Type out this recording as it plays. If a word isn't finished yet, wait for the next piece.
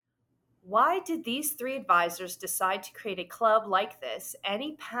Why did these three advisors decide to create a club like this?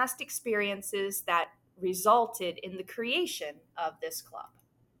 Any past experiences that resulted in the creation of this club?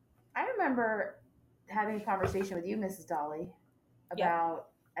 I remember having a conversation with you, Mrs. Dolly, Yep. about,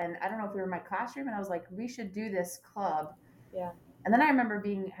 and I don't know if we were in my classroom, and I was like, we should do this club. Yeah. And then I remember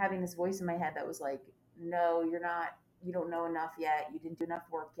having this voice in my head that was like, no, you're not, you don't know enough yet, you didn't do enough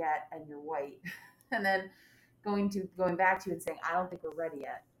work yet, and you're white. And then going back to you and saying, I don't think we're ready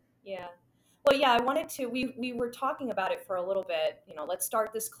yet. Yeah. Well, yeah, I wanted to. We were talking about it for a little bit. Let's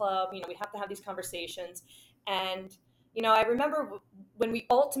start this club. We have to have these conversations. And, I remember when we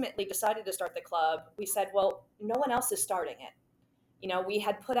ultimately decided to start the club, we said, well, no one else is starting it. We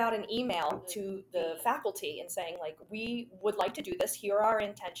had put out an email to the faculty and saying, like, we would like to do this. Here are our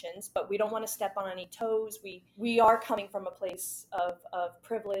intentions, but we don't want to step on any toes. We are coming from a place of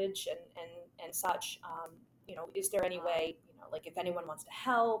privilege and such. Is there any way, like if anyone wants to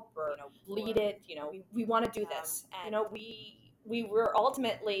help or lead it, we want to do this. And we were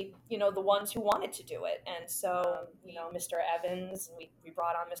ultimately, the ones who wanted to do it. And so, Mr. Evans, we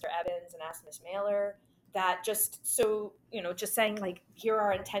brought on Mr. Evans and asked Miss Mailer that, just so just saying, like, here are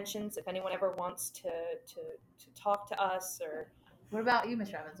our intentions if anyone ever wants to talk to us. Or What about you,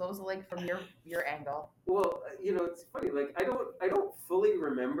 Mr. Evans? What was it like from your angle? Well, it's funny. Like I don't fully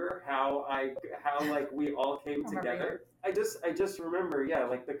remember how like we all came together. I just remember, yeah,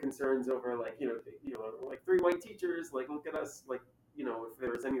 like the concerns over, like, like three white teachers, like, look at us, like, if there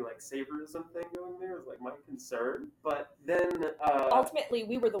was any like saviorism thing going there was like my concern. But then ultimately,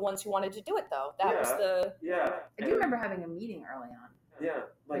 we were the ones who wanted to do it, though. That was the yeah, I do remember having a meeting early on. yeah,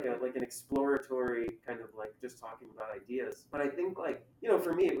 like an exploratory kind of, like, just talking about ideas. But I think, like,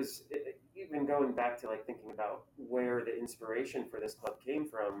 for me, even going back to, like, thinking about where the inspiration for this club came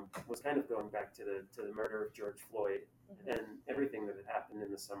from was kind of going back to the murder of George Floyd and everything that had happened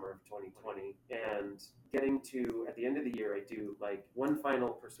in the summer of 2020, and getting to, at the end of the year, I do like one final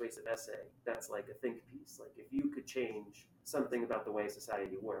persuasive essay that's like a think piece. Like, if you could change something about the way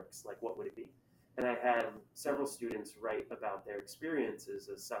society works, like, what would it be? And I had several students write about their experiences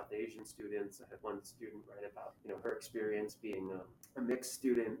as South Asian students. I had one student write about, her experience being a mixed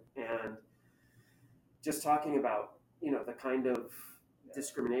student, and just talking about, the kind of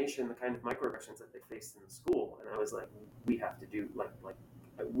discrimination, the kind of microaggressions that they faced in the school. And I was like, we have to do, like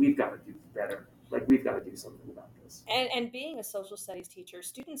we've got to do better. Like, we've got to do something about this. and being a social studies teacher,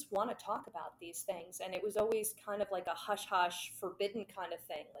 students want to talk about these things, and it was always kind of like a hush hush, forbidden kind of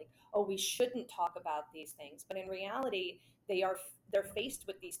thing, like, oh, we shouldn't talk about these things. But in reality, they're faced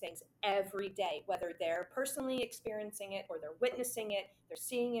with these things every day, whether they're personally experiencing it or they're witnessing it, they're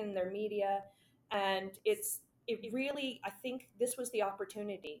seeing it in their media. And it really, I think this was the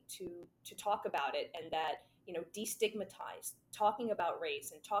opportunity to talk about it, and that, destigmatize talking about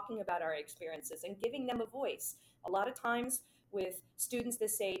race and talking about our experiences and giving them a voice. A lot of times with students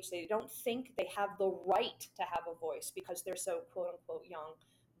this age, they don't think they have the right to have a voice because they're so quote unquote young,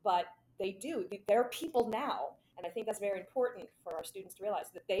 but they do. They're people now. And I think that's very important for our students to realize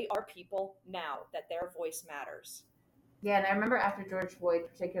that they are people now, that their voice matters. Yeah, and I remember after George Floyd,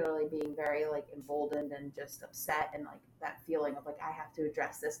 particularly being very like emboldened and just upset, and like that feeling of like, I have to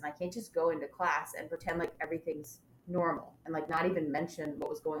address this, and I can't just go into class and pretend like everything's normal and like not even mention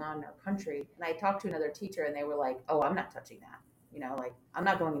what was going on in our country. And I talked to another teacher, and they were like, "Oh, I'm not touching that. Like, I'm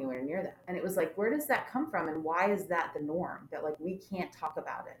not going anywhere near that." And it was like, where does that come from, and why is that the norm, that like we can't talk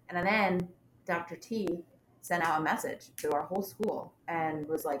about it? And then Dr. T sent out a message to our whole school and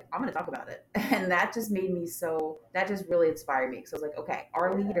was like, I'm going to talk about it. And that just made me that just really inspired me. So I was like, okay,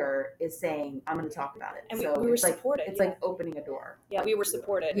 our leader is saying, I'm going to talk about it. And so we were it's like, supported. it's like opening a door. Yeah, we were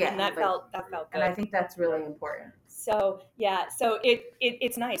supported. Yeah, And that felt good. And I think that's really important. So yeah, so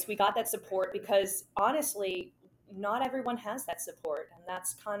it's nice. We got that support because honestly, not everyone has that support, and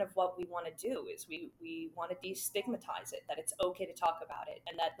that's kind of what we want to do. Is we want to destigmatize it, that it's okay to talk about it,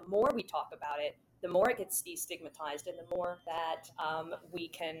 and that the more we talk about it, the more it gets destigmatized, and the more that we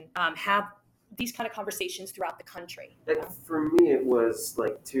can have these kind of conversations throughout the country. For me, it was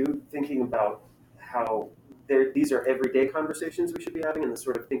like, too, thinking about how these are everyday conversations we should be having, and the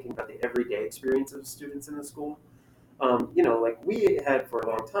sort of thinking about the everyday experience of students in the school. Like we had for a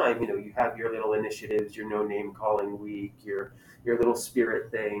long time, you have your little initiatives, your no name calling week, your little spirit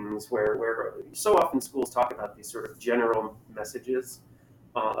things, where so often schools talk about these sort of general messages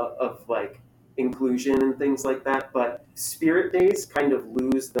of like inclusion and things like that. But spirit days kind of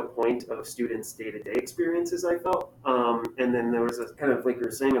lose the point of students' day-to-day experiences, I felt. And then there was a kind of, like you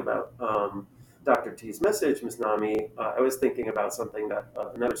were saying about Dr. T's message, Ms. Nami, I was thinking about something that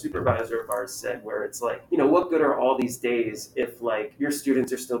another supervisor of ours said, where it's like, what good are all these days if like your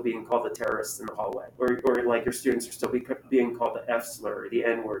students are still being called the terrorists in the hallway, or like your students are still being called the F slur, or the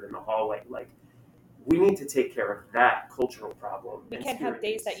N word in the hallway? Like, we need to take care of that cultural problem. We can't have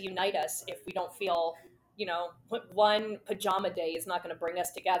days that unite us if we don't feel, one pajama day is not going to bring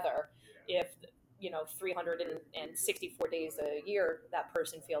us together. If 364 days a year, that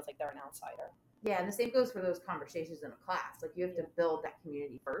person feels like they're an outsider. Yeah, and the same goes for those conversations in a class. Like, you have to build that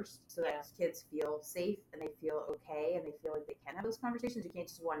community first so that kids feel safe and they feel okay and they feel like they can have those conversations. You can't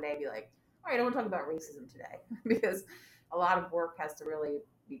just one day be like, all right, I want to talk about racism today, because a lot of work has to really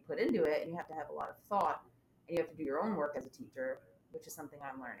be put into it, and you have to have a lot of thought, and you have to do your own work as a teacher, which is something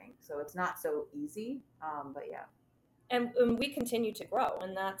I'm learning. So it's not so easy, but yeah. And we continue to grow,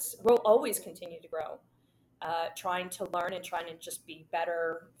 and we'll always continue to grow. Trying to learn and trying to just be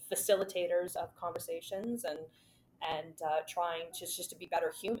better facilitators of conversations, and trying just to be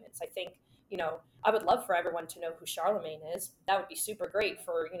better humans. I think, I would love for everyone to know who Charlemagne is. That would be super great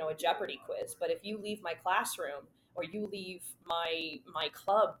for, a Jeopardy quiz. But if you leave my classroom or you leave my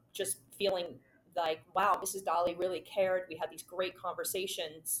club just feeling like, wow, Mrs. Dolly really cared, we had these great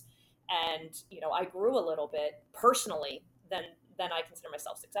conversations, and I grew a little bit personally, then I consider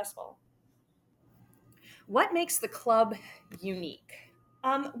myself successful. What makes the club unique?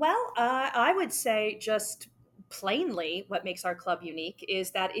 I would say, just plainly, what makes our club unique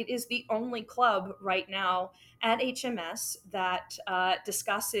is that it is the only club right now at HMS that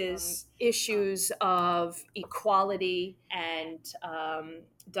discusses issues of equality and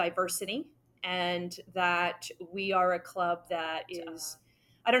diversity, and that we are a club that is,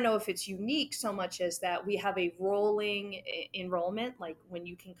 I don't know if it's unique so much as that we have a rolling enrollment. Like, when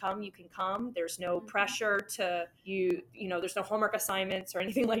you can come, you can come. There's no pressure to there's no homework assignments or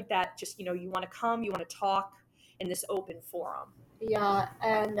anything like that. Just, you want to come, you want to talk in this open forum. Yeah,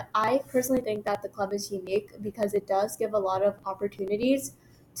 and I personally think that the club is unique because it does give a lot of opportunities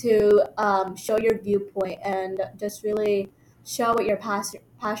to show your viewpoint and just really show what you're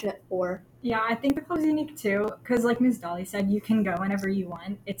passionate for. Yeah, I think the club's unique too, because like Ms. Dolly said, you can go whenever you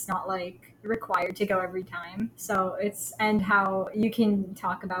want. It's not like required to go every time. So and how you can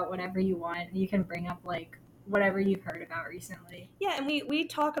talk about whatever you want. You can bring up like whatever you've heard about recently. Yeah, and we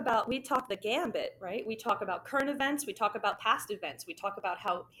talk the gambit, right? We talk about current events, we talk about past events, we talk about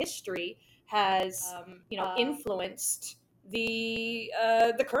how history has influenced the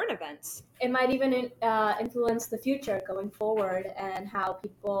current events. It might even influence the future going forward, and how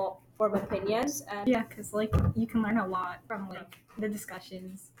people form opinions. And yeah, because like you can learn a lot from like the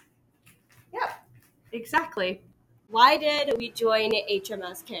discussions. Yeah, exactly. Why did we join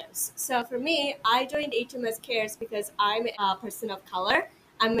HMS CARES? So for me, I joined HMS CARES because I'm a person of color.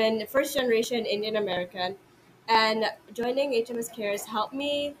 I'm a first generation Indian American, and joining HMS CARES helped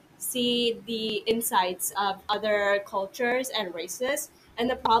me see the insights of other cultures and races and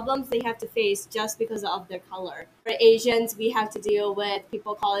the problems they have to face just because of their color. For Asians, we have to deal with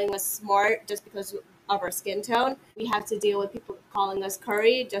people calling us smart just because of our skin tone. We have to deal with people calling us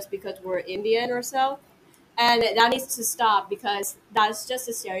curry just because we're Indian or so. And that needs to stop, because that's just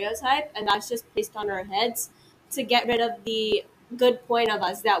a stereotype and that's just placed on our heads to get rid of the good point of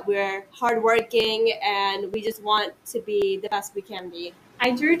us, that we're hardworking and we just want to be the best we can be.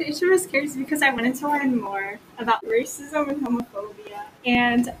 I joined HMS CARES because I wanted to learn more about racism and homophobia,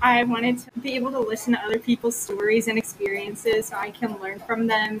 and I wanted to be able to listen to other people's stories and experiences so I can learn from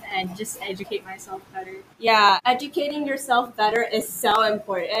them and just educate myself better. Yeah, educating yourself better is so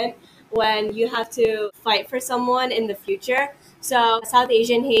important when you have to fight for someone in the future. So South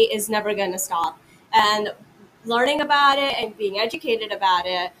Asian hate is never going to stop. And learning about it and being educated about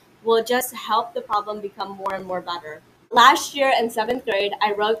it will just help the problem become more and more better. Last year in 7th grade,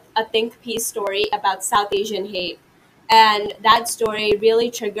 I wrote a think piece story about South Asian hate. And that story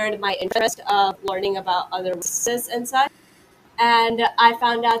really triggered my interest of learning about other races and such. And I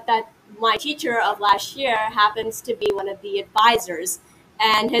found out that my teacher of last year happens to be one of the advisors.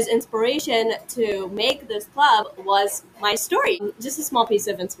 And his inspiration to make this club was my story. Just a small piece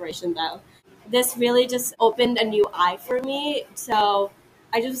of inspiration, though. This really just opened a new eye for me. So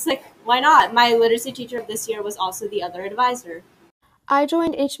I just was like, why not? My literacy teacher of this year was also the other advisor. I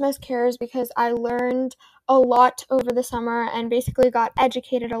joined HMS CARES because I learned a lot over the summer and basically got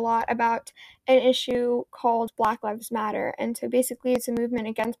educated a lot about an issue called Black Lives Matter. And so basically it's a movement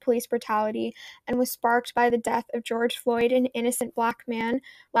against police brutality and was sparked by the death of George Floyd, an innocent Black man,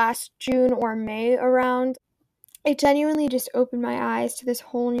 last June or May around. It genuinely just opened my eyes to this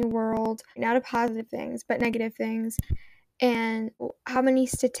whole new world, not of positive things, but negative things. and how many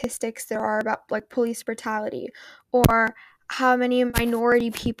statistics there are about like police brutality, or how many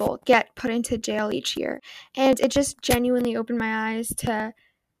minority people get put into jail each year. And it just genuinely opened my eyes to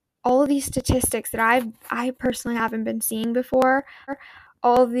all of these statistics that I personally haven't been seeing before.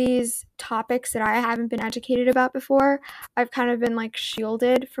 All of these topics that I haven't been educated about before. I've kind of been like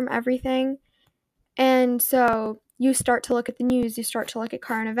shielded from everything. And so you start to look at the news, you start to look at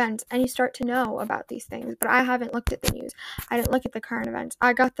current events, and you start to know about these things. But I haven't looked at the news. I didn't look at the current events.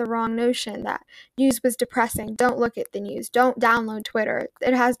 I got the wrong notion that news was depressing. Don't look at the news. Don't download Twitter.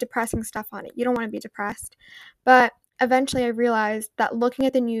 It has depressing stuff on it. You don't want to be depressed. But eventually I realized that looking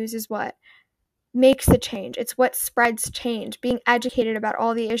at the news is what makes the change. It's what spreads change. Being educated about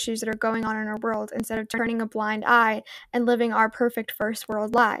all the issues that are going on in our world instead of turning a blind eye and living our perfect first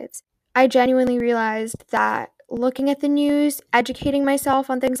world lives. I genuinely realized that looking at the news, educating myself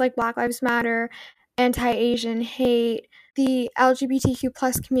on things like Black Lives Matter, anti-Asian hate, the LGBTQ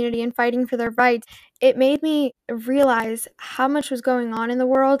plus community and fighting for their rights, it made me realize how much was going on in the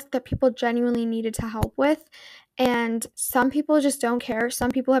world that people genuinely needed to help with. And some people just don't care.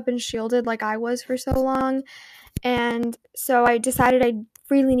 Some people have been shielded like I was for so long. And so I decided I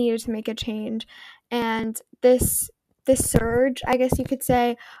really needed to make a change. And this surge, I guess you could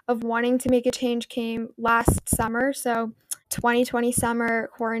say, of wanting to make a change came last summer. So 2020 summer,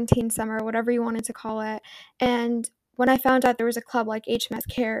 quarantine summer, whatever you wanted to call it. And when I found out there was a club like HMS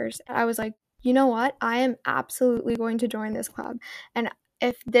CARES, I was like, you know what? I am absolutely going to join this club. And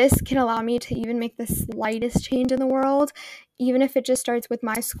if this can allow me to even make the slightest change in the world, even if it just starts with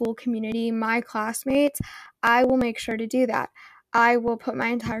my school community, my classmates, I will make sure to do that. I will put my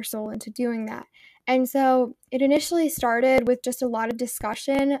entire soul into doing that. And so it initially started with just a lot of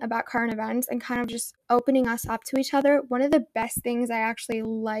discussion about current events and kind of just opening us up to each other. One of the best things I actually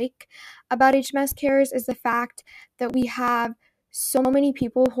like about HMS Cares is the fact that we have so many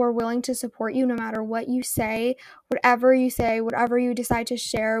people who are willing to support you no matter what you say, whatever you decide to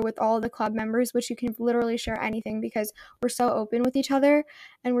share with all the club members, which you can literally share anything because we're so open with each other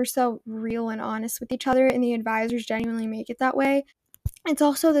and we're so real and honest with each other, and the advisors genuinely make it that way. It's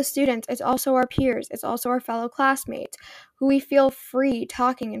also the students, it's also our peers, it's also our fellow classmates who we feel free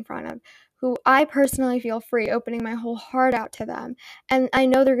talking in front of, who I personally feel free opening my whole heart out to them. And I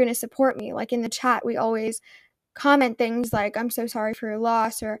know they're going to support me. Like in the chat, we always comment things like, I'm so sorry for your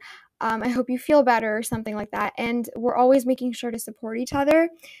loss, or I hope you feel better, or something like that. And we're always making sure to support each other.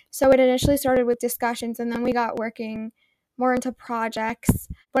 So it initially started with discussions, and then we got working more into projects.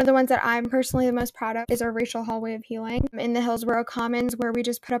 One of the ones that I'm personally the most proud of is our racial hallway of healing in the Hillsborough Commons, where we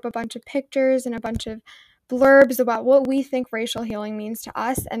just put up a bunch of pictures and a bunch of blurbs about what we think racial healing means to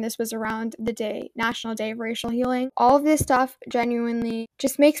us. And this was around the day, National Day of Racial Healing. All of this stuff genuinely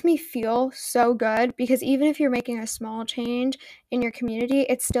just makes me feel so good, because even if you're making a small change in your community,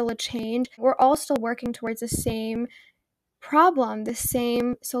 it's still a change. We're all still working towards the same problem, the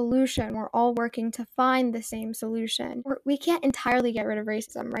same solution. We're all working to find the same solution. We can't entirely get rid of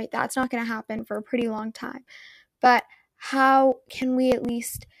racism, right? That's not going to happen for a pretty long time. But how can we at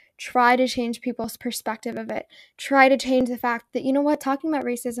least try to change people's perspective of it? Try to change the fact that, you know what, talking about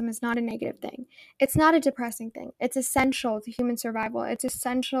racism is not a negative thing. It's not a depressing thing. It's essential to human survival. It's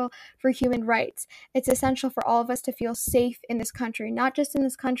essential for human rights. It's essential for all of us to feel safe in this country, not just in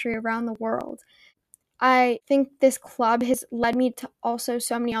this country, around the world. I think this club has led me to also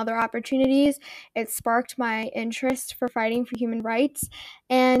so many other opportunities. It sparked my interest for fighting for human rights,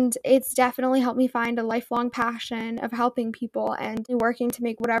 and it's definitely helped me find a lifelong passion of helping people and working to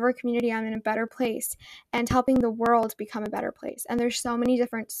make whatever community I'm in a better place and helping the world become a better place. And there's so many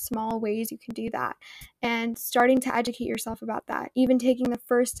different small ways you can do that, and starting to educate yourself about that, even taking the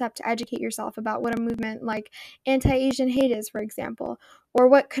first step to educate yourself about what a movement like anti-Asian hate is, for example, or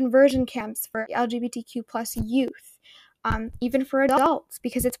what conversion camps for LGBTQ plus youth, even for adults,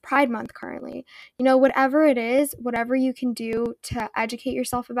 because it's Pride Month currently. You know, whatever it is, whatever you can do to educate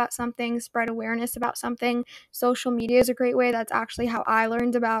yourself about something, spread awareness about something. Social media is a great way. That's actually how I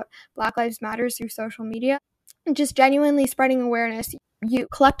learned about Black Lives Matter, through social media. Just genuinely spreading awareness. You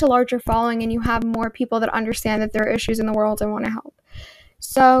collect a larger following and you have more people that understand that there are issues in the world and want to help.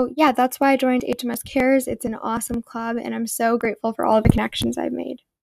 So yeah, that's why I joined HMS Cares. It's an awesome club, and I'm so grateful for all of the connections I've made.